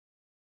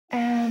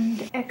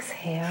And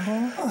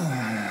exhale.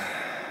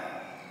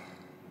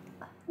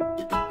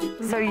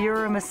 So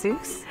you're a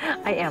masseuse?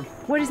 I am.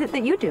 What is it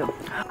that you do?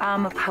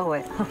 I'm a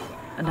poet.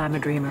 And I'm a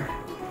dreamer.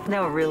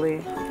 No,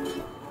 really.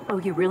 Oh,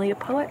 you really a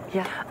poet?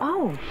 Yeah.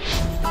 Oh.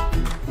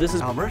 This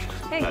is Albert.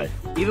 Hey. Hi.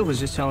 Eva was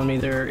just telling me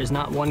there is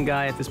not one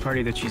guy at this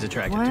party that she's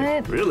attracted to.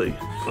 What? Really?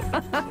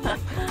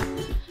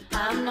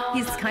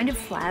 He's kind of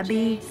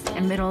flabby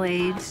and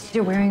middle-aged.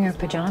 You're wearing your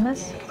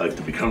pajamas? I like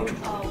to be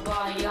comfortable.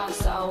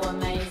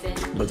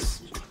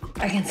 What's...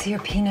 I can see your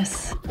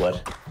penis.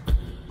 What?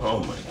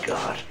 Oh, my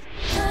God.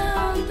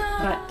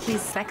 But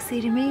he's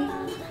sexy to me. You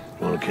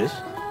want a kiss?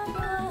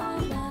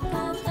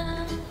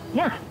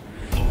 Yeah.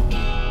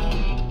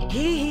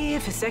 Here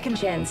for second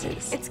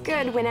chances. It's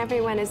good when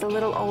everyone is a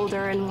little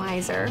older and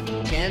wiser.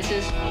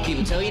 Chances?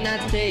 People tell you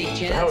not to take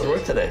chances. How was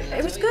work today?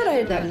 It was good. I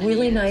had that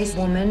really nice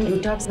woman who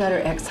talks about her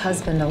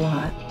ex-husband a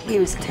lot. He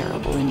was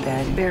terrible in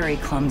bed, very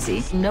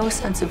clumsy, no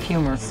sense of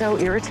humor, so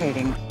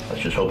irritating.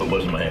 Let's just hope it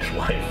wasn't my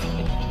ex-wife.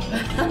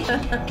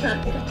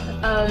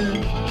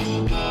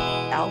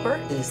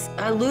 Albert is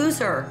a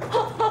loser.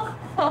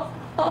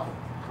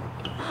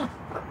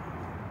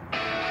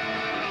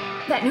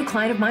 That new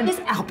client of mine is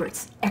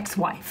Albert's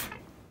ex-wife.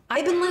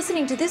 I've been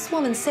listening to this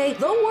woman say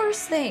the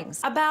worst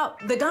things about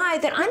the guy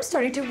that I'm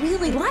starting to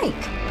really like.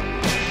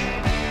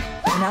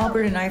 When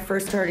Albert and I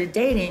first started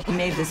dating, he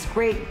made this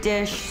great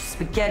dish,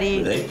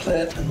 spaghetti. With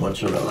eggplant and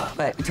mozzarella.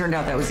 But it turned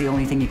out that was the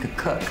only thing he could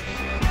cook.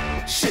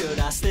 Should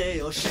I stay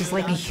or should He's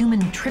like a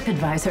human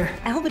TripAdvisor.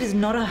 Albert is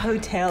not a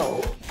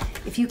hotel.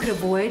 If you could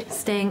avoid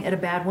staying at a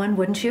bad one,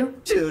 wouldn't you?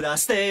 Should I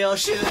stay or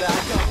should I go?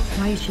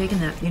 Why are you shaking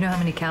that? You know how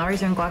many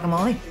calories are in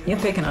guacamole? You're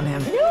picking on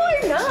him. No,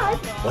 I'm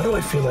not. Why do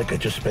I feel like I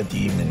just spent the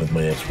evening with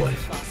my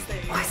ex-wife?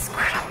 Oh, I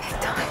screwed up big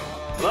time.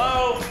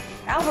 Hello?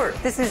 Albert,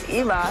 this is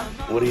Ema.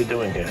 What are you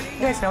doing here? You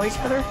guys know each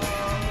other?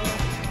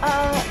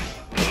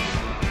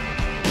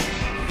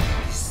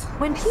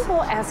 When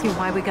people ask you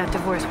why we got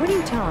divorced, what do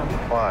you tell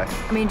them? Why?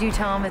 I mean, do you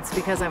tell them it's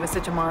because I was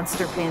such a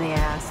monster pain in the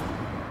ass?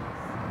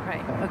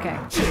 Right, okay.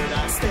 Should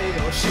I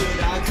stay or should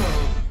I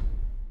go?